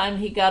each time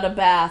he got a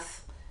bath,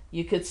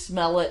 you could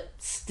smell it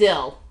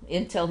still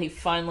until he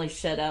finally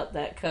shed out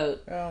that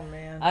coat. Oh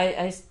man.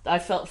 I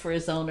felt for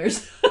his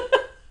owners.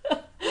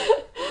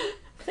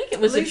 I think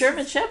it was a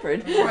German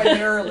Shepherd.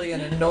 Primarily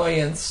an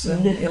annoyance,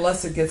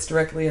 unless it gets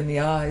directly in the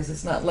eyes.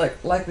 It's not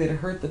likely to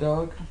hurt the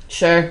dog.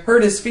 Sure.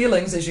 Hurt his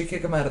feelings as you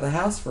kick him out of the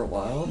house for a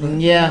while. But.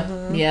 Yeah.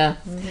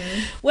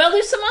 Mm-hmm. Well,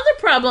 there's some other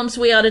problems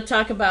we ought to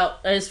talk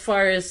about as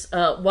far as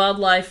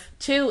wildlife,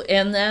 too,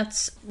 and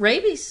that's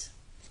rabies.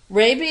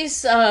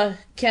 Rabies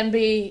can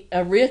be a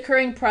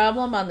reoccurring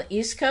problem on the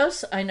East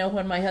Coast. I know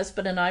when my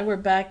husband and I were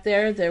back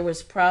there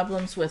was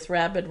problems with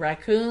rabid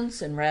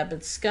raccoons and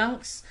rabid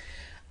skunks.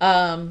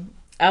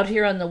 Out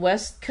here on the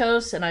West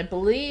Coast, and I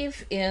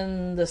believe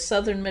in the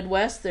southern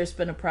Midwest, there's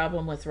been a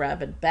problem with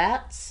rabid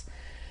bats.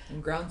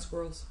 And ground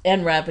squirrels.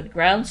 And rabid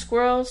ground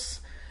squirrels.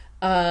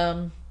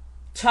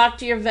 Talk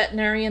to your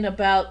veterinarian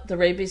about the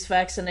rabies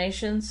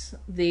vaccinations.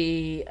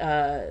 The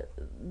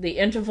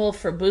interval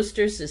for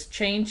boosters is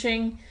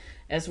changing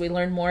as we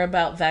learn more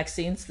about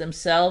vaccines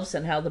themselves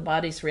and how the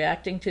body's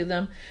reacting to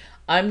them.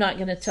 I'm not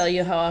going to tell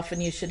you how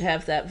often you should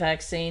have that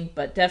vaccine,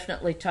 but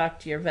definitely talk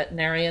to your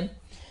veterinarian.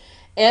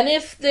 And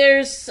if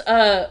there's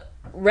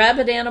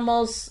rabid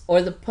animals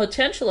or the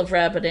potential of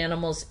rabid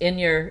animals in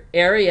your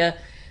area,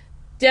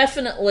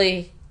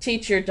 definitely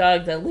teach your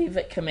dog the leave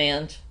it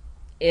command.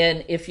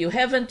 And if you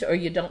haven't or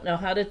you don't know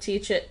how to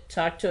teach it,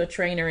 talk to a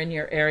trainer in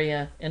your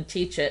area and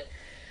teach it,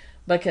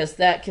 because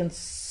that can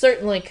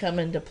certainly come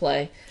into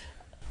play.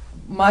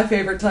 My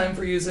favorite time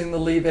for using the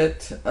leave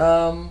it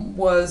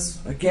was,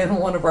 again,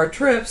 one of our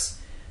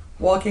trips,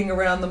 walking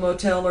around the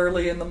motel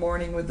early in the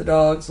morning with the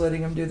dogs,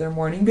 letting them do their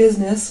morning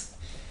business,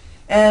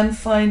 and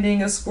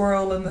finding a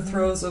squirrel in the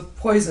throes of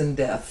poison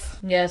death.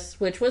 Yes,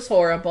 which was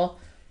horrible.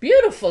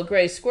 Beautiful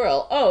gray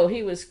squirrel. Oh,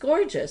 he was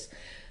gorgeous.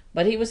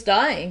 But he was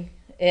dying.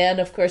 And,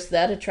 of course,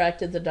 that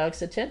attracted the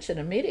dog's attention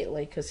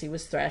immediately because he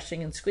was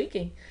thrashing and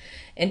squeaking.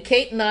 And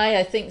Kate and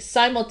I think,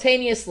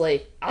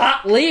 simultaneously,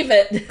 leave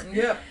it.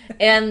 Yep.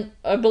 And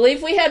I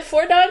believe we had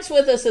 4 dogs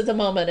with us at the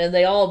moment, and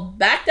they all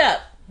backed up.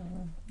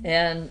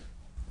 And,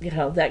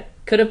 that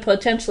could have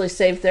potentially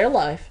saved their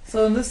life.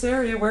 So in this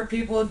area where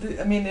people,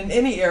 in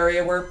any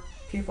area where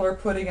people are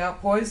putting out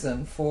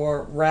poison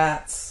for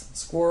rats,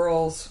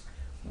 squirrels,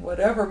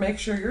 whatever, make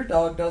sure your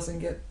dog doesn't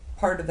get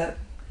part of that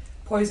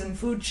poison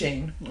food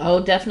chain.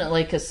 Oh,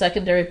 definitely, because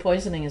secondary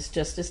poisoning is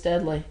just as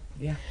deadly.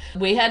 Yeah.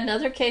 We had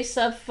another case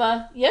of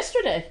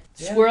yesterday.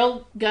 Yeah.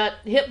 Squirrel got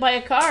hit by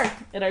a car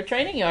at our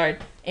training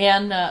yard.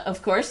 And,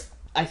 of course,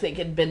 I think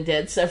it had been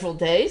dead several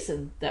days,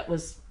 and that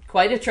was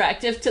quite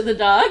attractive to the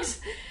dogs.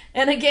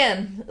 And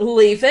again,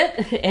 leave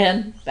it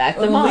and back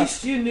them off. At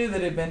least you knew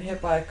that it had been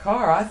hit by a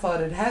car. I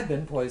thought it had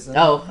been poisoned.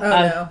 No,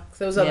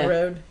 because it was on the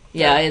road.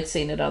 Yeah, I had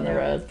seen it on the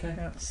road.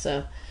 Okay.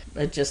 So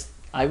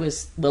I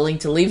was willing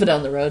to leave it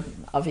on the road.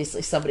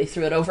 Obviously, somebody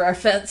threw it over our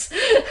fence.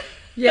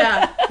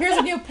 Yeah, here's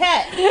a new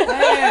pet.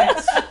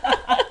 Thanks.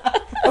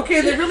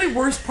 Okay, the really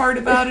worst part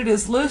about it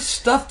is Liz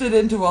stuffed it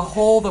into a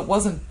hole that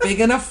wasn't big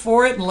enough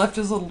for it and left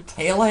his little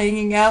tail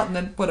hanging out and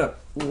then put a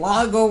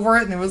log over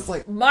it, and it was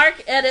like...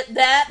 Mark, edit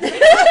that.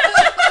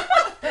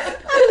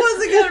 I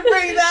wasn't going to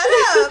bring that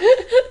up.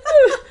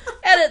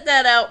 Edit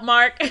that out,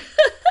 Mark.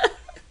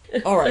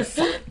 All right,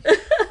 fine.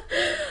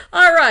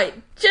 All right,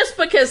 just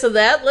because of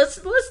that, let's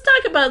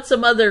talk about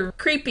some other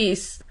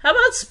creepies. How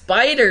about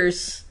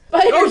spiders?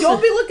 Oh,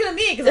 don't be looking at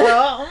me,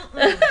 because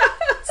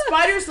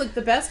spiders look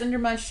the best under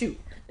my shoe.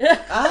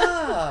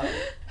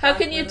 How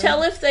can you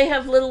tell if they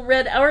have little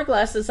red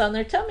hourglasses on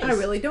their tummies? I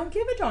really don't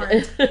give a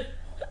darn.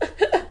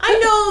 I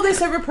know they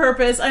serve a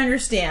purpose. I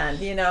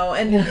understand,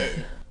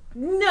 and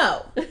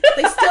no,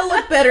 they still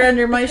look better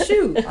under my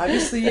shoe.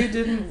 Obviously, you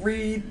didn't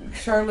read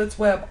Charlotte's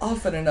Web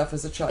often enough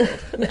as a child.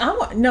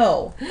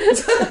 No,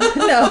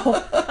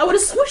 I would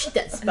have swished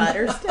that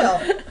spider still.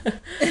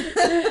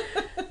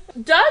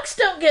 Dogs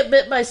don't get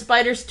bit by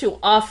spiders too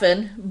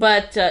often,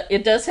 but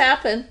it does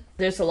happen.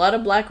 There's a lot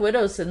of black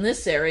widows in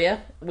this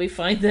area. We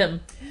find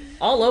them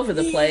all over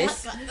the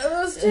place.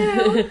 Those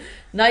too.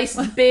 Nice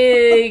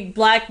big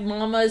black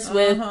mamas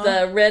with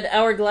red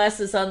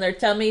hourglasses on their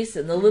tummies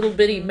and the little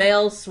bitty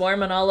males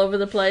swarming all over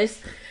the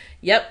place.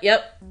 Yep.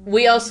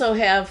 We also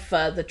have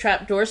the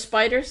trapdoor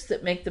spiders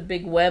that make the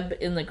big web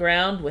in the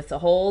ground with the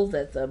hole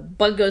that the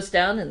bug goes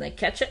down and they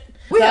catch it.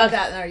 We have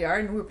that in our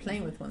yard, and we were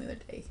playing with one the other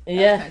day. That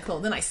was kind of cool.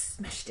 Then I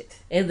smashed it.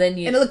 And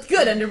it looked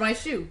good under my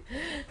shoe.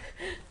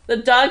 The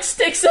dog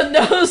sticks a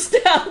nose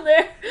down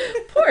there.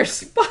 Poor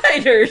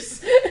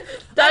spiders.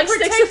 I'm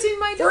protecting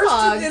my dog.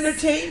 First it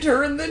entertained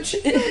her, and then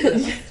she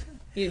killed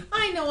it.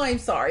 I know, I'm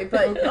sorry,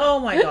 but oh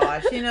my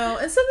gosh, and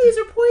some of these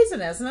are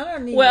poisonous, and I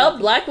don't need... Well,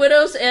 black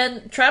widows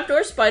and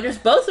trapdoor spiders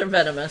both are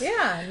venomous.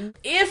 Yeah.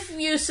 If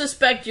you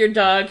suspect your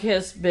dog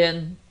has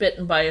been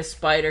bitten by a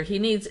spider, he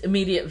needs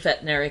immediate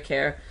veterinary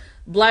care.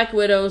 Black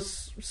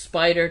widow's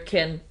spider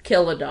can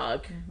kill a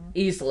dog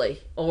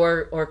easily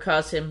or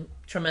cause him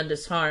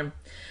tremendous harm.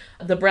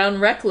 The brown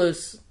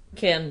recluse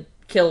can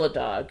kill a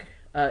dog,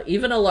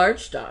 even a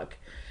large dog,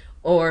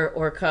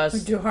 or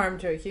cause... do harm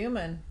to a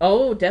human.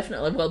 Oh,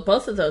 definitely. Well,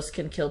 both of those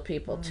can kill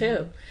people,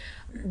 too.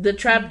 The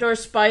trapdoor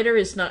spider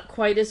is not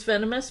quite as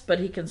venomous, but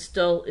he can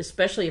still,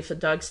 especially if the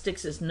dog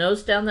sticks his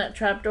nose down that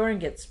trapdoor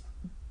and gets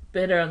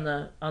bit on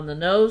the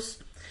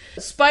nose.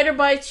 Spider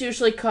bites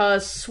usually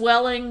cause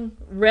swelling,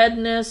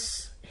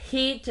 redness,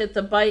 heat at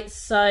the bite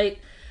site,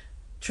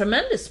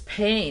 tremendous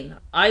pain.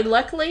 I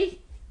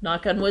luckily,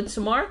 knock on wood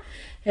some more,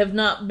 have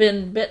not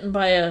been bitten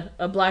by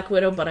a black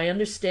widow, but I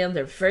understand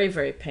they're very,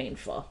 very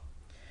painful.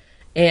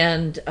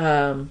 And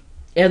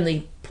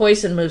the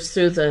poison moves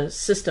through the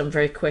system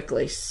very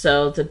quickly,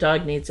 so the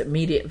dog needs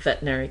immediate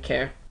veterinary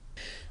care.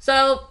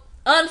 So,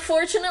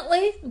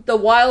 unfortunately, the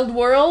wild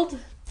world...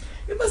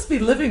 You must be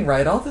living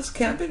right. All this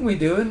camping we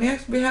do, and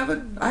we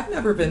haven't... I've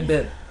never been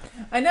bit.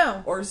 I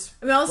know. Or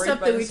all the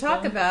stuff that we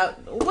talk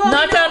about. Well,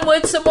 Knock on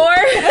wood some more.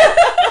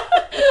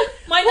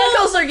 My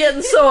knuckles are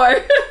getting sore.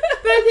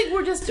 But I think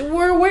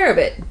we're aware of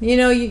it.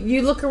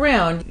 You look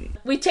around.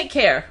 We take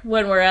care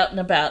when we're out and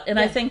about, and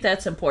I think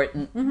that's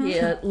important. Mm-hmm.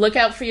 Yeah, look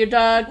out for your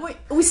dog.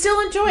 We still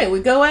enjoy it. We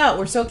go out.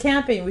 We're still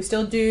camping. We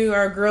still do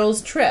our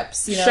girls'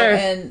 trips. Sure.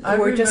 And I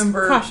we're just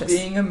remember cautious.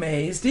 being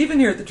amazed, even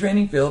here at the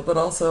training field, but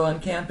also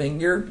on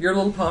camping. Your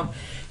little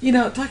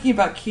talking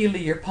about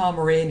Keely, your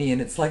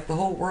Pomeranian, it's like the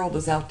whole world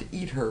is out to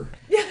eat her.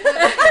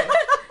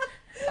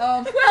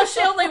 Well,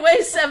 she only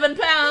weighs 7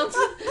 pounds.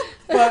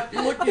 But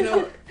look,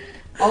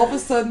 all of a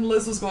sudden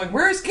Liz was going,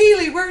 "Where's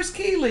Keely? Where's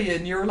Keely?"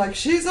 And you were like,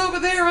 "She's over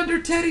there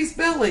under Teddy's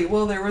belly."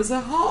 Well, there was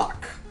a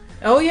hawk.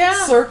 Oh,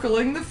 yeah.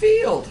 Circling the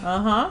field.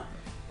 Uh-huh.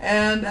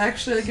 And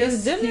actually, I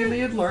guess Keely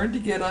had learned to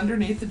get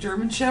underneath the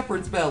German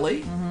Shepherd's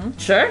belly. Mm-hmm.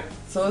 Sure.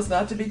 So as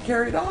not to be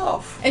carried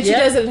off. And she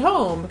does it at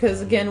home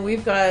because, again,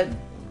 we've got,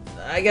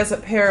 I guess, a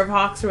pair of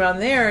hawks around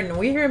there, and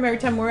we hear them every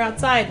time we're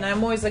outside, and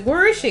I'm always like,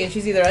 where is she? And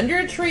she's either under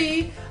a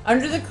tree,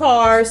 under the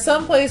car,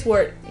 someplace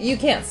where you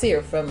can't see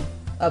her from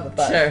up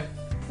above. Sure.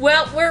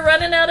 Well, we're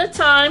running out of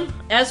time.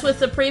 As with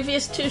the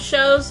previous 2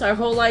 shows, our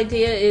whole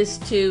idea is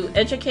to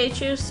educate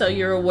you so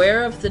you're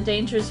aware of the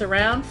dangers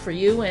around for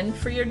you and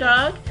for your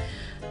dog.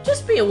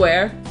 Just be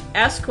aware.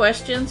 Ask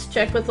questions.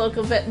 Check with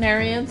local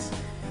veterinarians.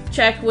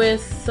 Check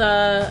with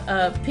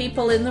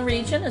people in the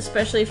region,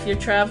 especially if you're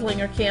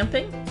traveling or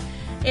camping.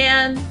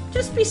 And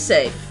just be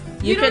safe.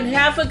 You can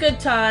have a good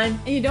time.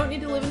 And you don't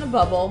need to live in a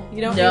bubble.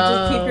 You don't need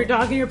to keep your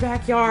dog in your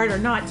backyard or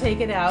not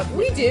take it out.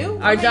 We do.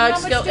 Our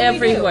dogs go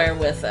everywhere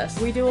with us.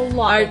 We do a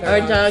lot.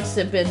 Our dogs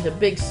have been to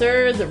Big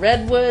Sur, the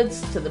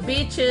Redwoods, to the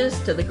beaches,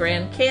 to the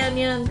Grand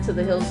Canyon, to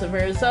the hills of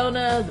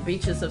Arizona, the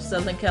beaches of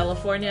Southern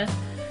California.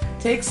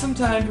 Take some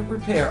time to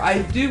prepare.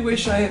 I do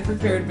wish I had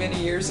prepared many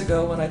years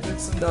ago when I took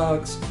some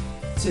dogs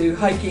to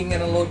hiking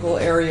in a local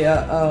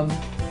area.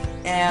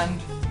 And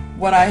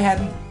what I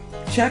hadn't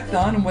checked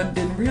on and what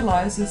didn't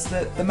realize is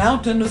that the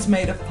mountain was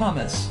made of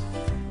pumice.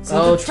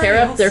 So tear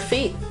up their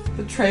feet.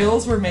 The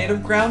trails were made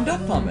of ground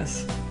up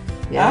pumice.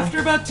 Yeah. After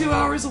about 2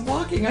 hours of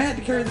walking, I had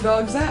to carry the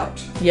dogs out.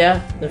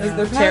 Yeah. Because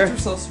their pads were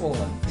so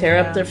swollen. Tear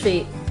up their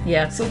feet.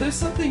 Yeah. So there's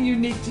something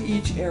unique to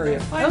each area.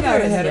 Find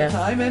out ahead of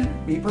time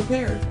and be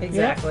prepared.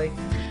 Exactly.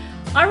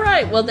 Yeah. All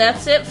right. Well,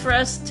 that's it for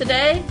us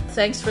today.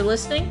 Thanks for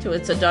listening to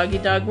It's a Doggy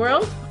Dog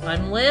World.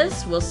 I'm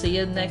Liz. We'll see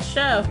you in the next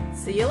show.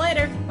 See you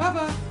later.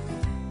 Bye-bye.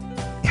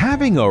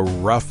 Having a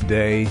rough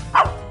day?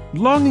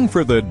 Longing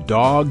for the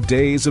dog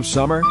days of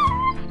summer?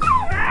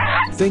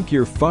 Think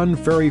your fun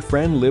furry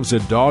friend lives a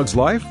dog's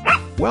life?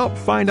 Well,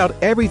 find out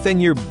everything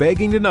you're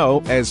begging to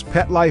know as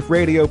Pet Life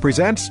Radio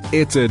presents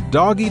It's a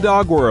Doggy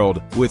Dog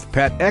World with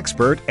pet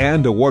expert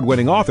and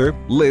award-winning author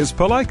Liz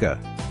Palaika.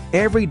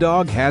 Every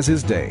dog has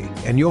his day,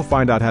 and you'll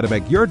find out how to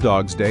make your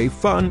dog's day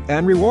fun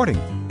and rewarding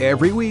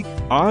every week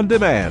on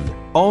demand,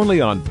 only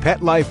on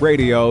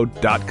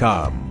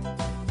PetLifeRadio.com.